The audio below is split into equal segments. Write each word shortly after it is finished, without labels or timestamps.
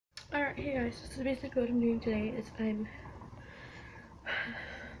Alright, hey guys, so basically what I'm doing today is I'm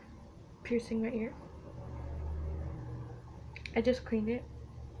piercing my ear. I just cleaned it,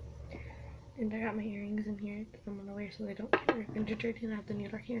 and I got my earrings in here that I'm gonna wear so they don't get ripped and dirty, and I have the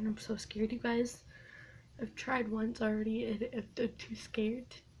needle here, and I'm so scared, you guys. I've tried once already, and I'm too scared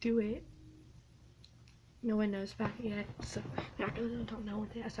to do it. No one knows about it yet, so I'm not gonna don't know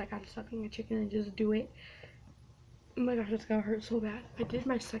what it is, so I gotta stop being a chicken and just do it. Oh my gosh, it's gonna hurt so bad. I did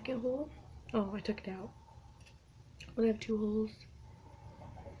my second hole. Oh, I took it out. I have 2 holes.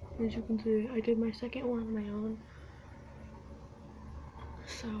 As you can see, I did my second one on my own.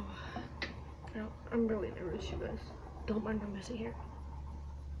 So, I'm really nervous, you guys. Don't mind I'm messy here.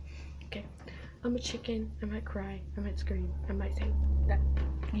 Okay, I'm a chicken. I might cry. I might scream. I might say that,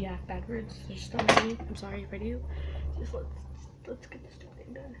 yeah, bad words. Just don't mind me. I'm sorry if I do. Just let's get this stupid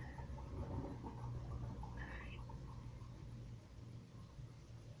thing done.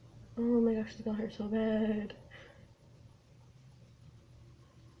 Oh my gosh, it's gonna hurt so bad.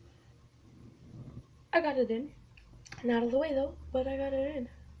 I got it in. Not all the way though, but I got it in.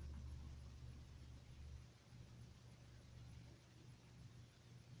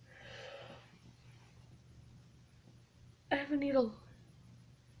 I have a needle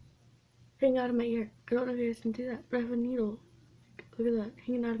hanging out of my ear. I don't know if you guys can do that, but I have a needle. Look at that,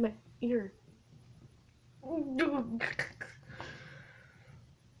 hanging out of my ear.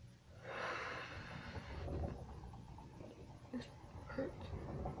 This hurts.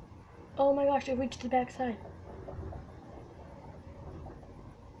 Oh my gosh, it reached the back side.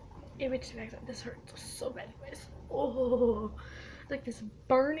 It reached the back side. This hurts so bad, guys. Oh, like this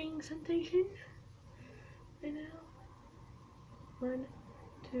burning sensation right now. 1,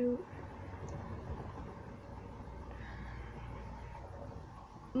 2.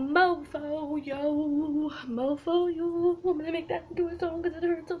 Mofo, yo. Mofo, yo. I'm gonna make that into a song because it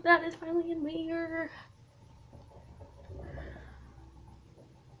hurts so bad. It's finally in my ear.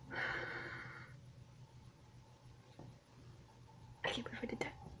 I can't believe I did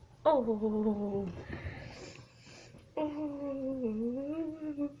that. Oh.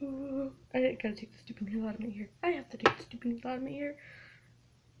 I gotta take the stupid needle out of my ear. I have to take the stupid needle out of my ear.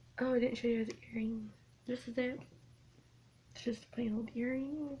 Oh, I didn't show you guys the earring. This is it. It's just a plain old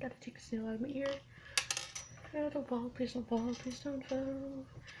earring. I gotta take the needle out of my ear. Oh, don't fall, please don't fall, please don't fall.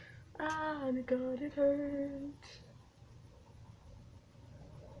 Ah, my god, it hurts.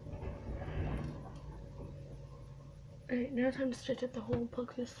 Alright, now time to stitch at the hole and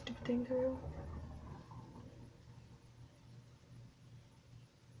poke this stupid thing through.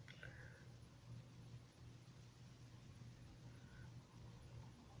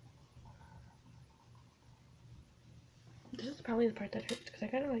 This is probably the part that hurts because I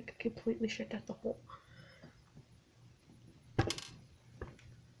gotta like completely shut out the hole.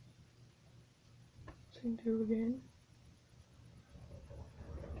 Same through again.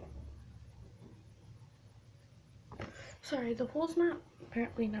 Sorry, the hole's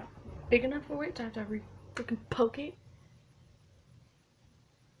apparently not big enough for it, so I have to freaking poke it.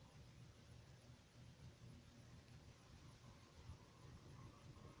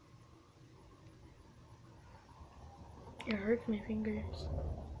 It hurts my fingers.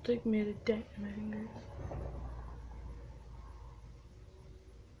 It's like made a dent in my fingers.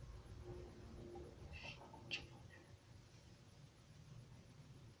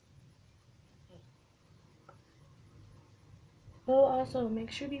 Oh, also,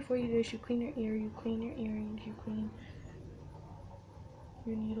 make sure before you do this, you clean your ear, you clean your earrings, you clean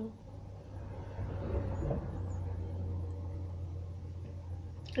your needle.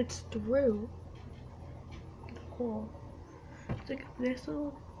 It's through the hole. It's like this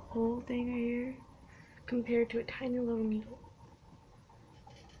little hole thing right here compared to a tiny little needle.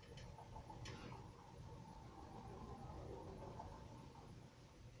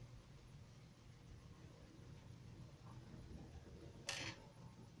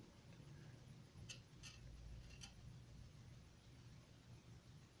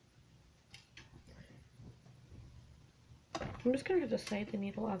 I'm just gonna have to slide the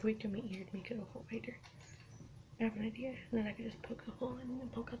needle all the way to my ear to make it a hole wider. I have an idea, and then I can just poke the hole in and then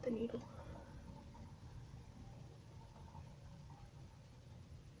poke out the needle.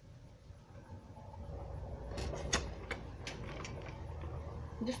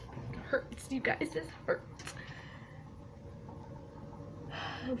 This hurts, you guys. This hurts.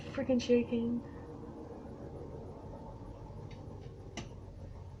 I'm freaking shaking.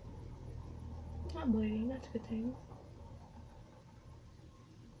 Not bleeding, that's a good thing.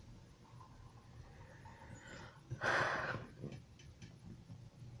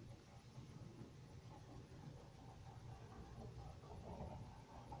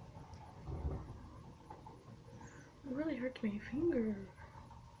 hurts my finger.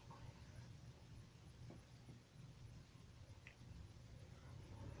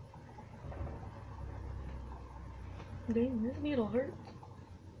 Dang, this needle hurts.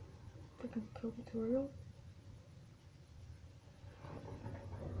 Freaking COVID tutorial.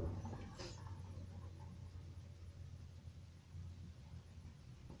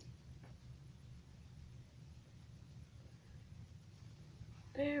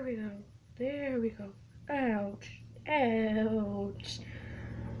 There we go. There we go. Ouch. Ouch.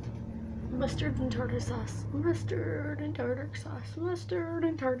 Mustard and tartar sauce. Mustard and tartar sauce. Mustard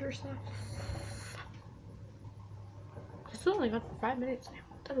and tartar sauce. It's only gone for 5 minutes now.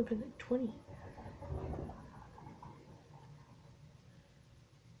 That would have been like 20.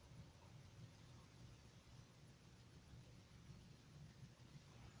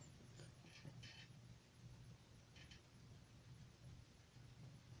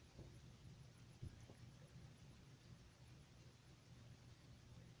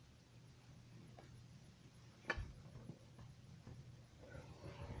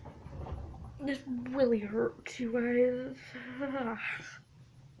 This really hurts, you guys. I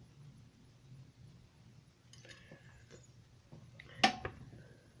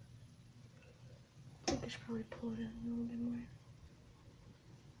think I should probably pull it in a little bit more.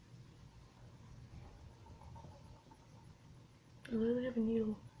 I literally have a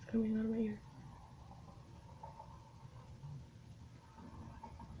needle coming out of my ear.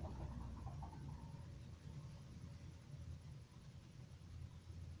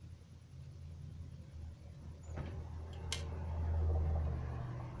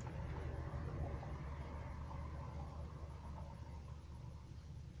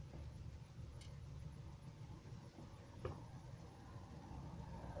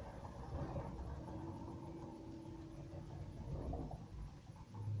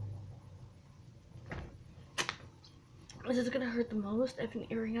 This is gonna hurt the most. I have an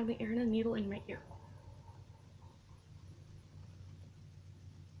earring on my ear and a needle in my ear.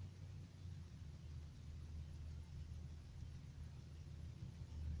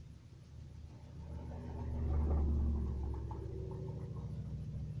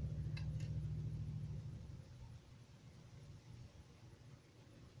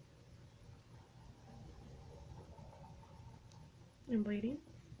 I'm bleeding.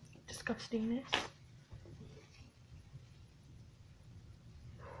 Disgustingness.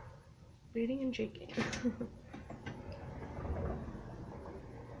 Bleeding and shaking.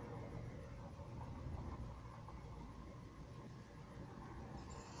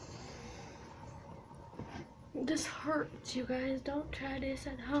 This hurts, you guys. Don't try this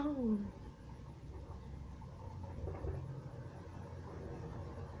at home.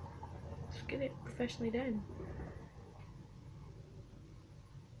 Just get it professionally done.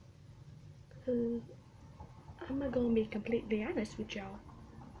 Cause I'm not gonna be completely honest with y'all.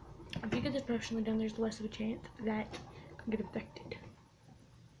 If you get this professionally done, there's less of a chance that I can get infected.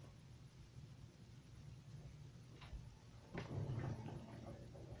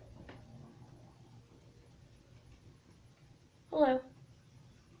 Hello.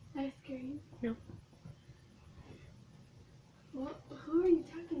 Did I scare you? No. What? Who are you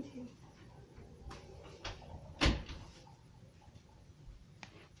talking to?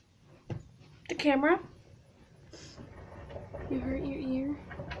 The camera? You hurt your ear?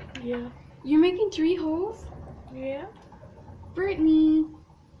 Yeah. You're making 3 holes? Yeah. Brittany!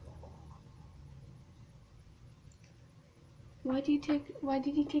 Why did you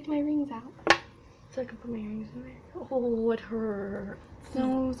take my rings out? So I can put my earrings in there. Oh, it hurts.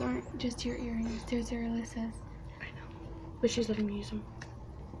 Those aren't just your earrings, those are Alyssa's. I know. But she's letting me use them.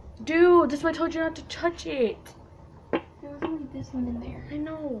 Dude, that's why I told you not to touch it. There was only this one in there. I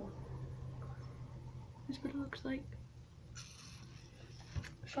know. That's what it looks like.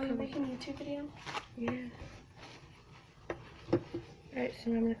 Oh, you're making a YouTube video? Yeah. Alright, so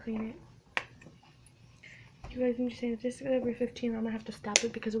now I'm gonna clean it. You guys understand if this is over 15, I'm gonna have to stop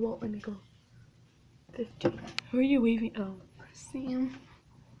it because it won't let me go. 15. Who are you waving? Oh. Sam.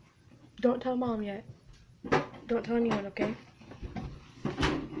 Don't tell mom yet. Don't tell anyone, okay?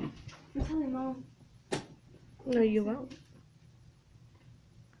 I'm telling Mom. No, you won't.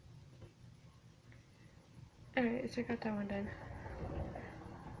 Alright, so I got that one done.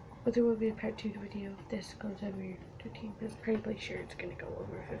 But there will be a part 2 video if this goes over 15. But I'm pretty sure it's gonna go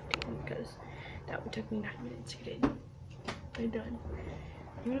over 15 because that one took me 9 minutes to get it done.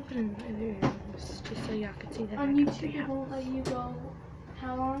 I'm gonna put in my other earrings just so y'all can see that. On YouTube, it won't let you go.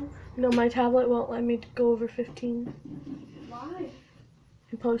 How long? No, my tablet won't let me go over 15 Why?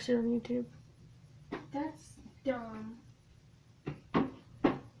 and post it on YouTube. That's dumb.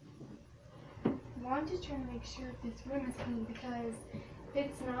 Why I'm just trying to make sure if this room is clean because if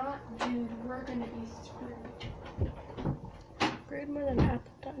it's not, dude, we're gonna be screwed. Grade more than an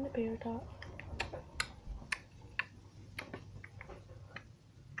apple dot and a pear dot.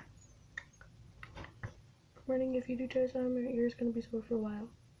 Morning, if you do chest on, your ear's gonna be sore for a while.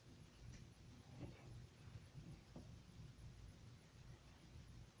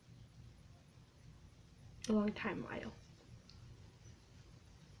 A long time while.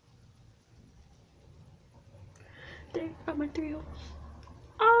 There are my 3 holes.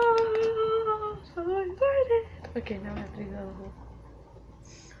 Oh, so excited. Okay, now I have to do the other hole.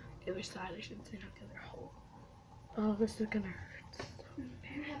 The other side, I should say, not the other hole. Oh, this is gonna hurt.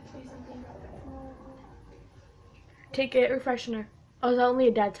 You have to do something. Take it, refreshener. Oh, is that only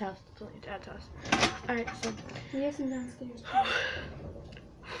at Dad's house? It's only at Dad's house. Alright, so. We have some downstairs.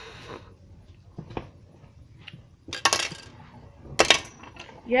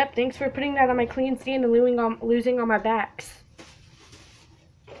 Yep, thanks for putting that on my clean stand and losing on my backs.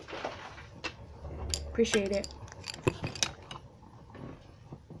 Appreciate it.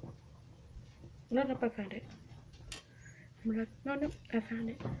 No, I found it. No, I found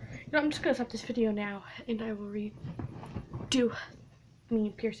it. You know, I'm just gonna stop this video now and I will redo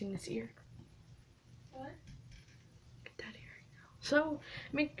me piercing this ear. What? Get that earring out. So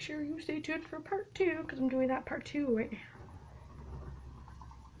make sure you stay tuned for part 2 because I'm doing that part 2 right now.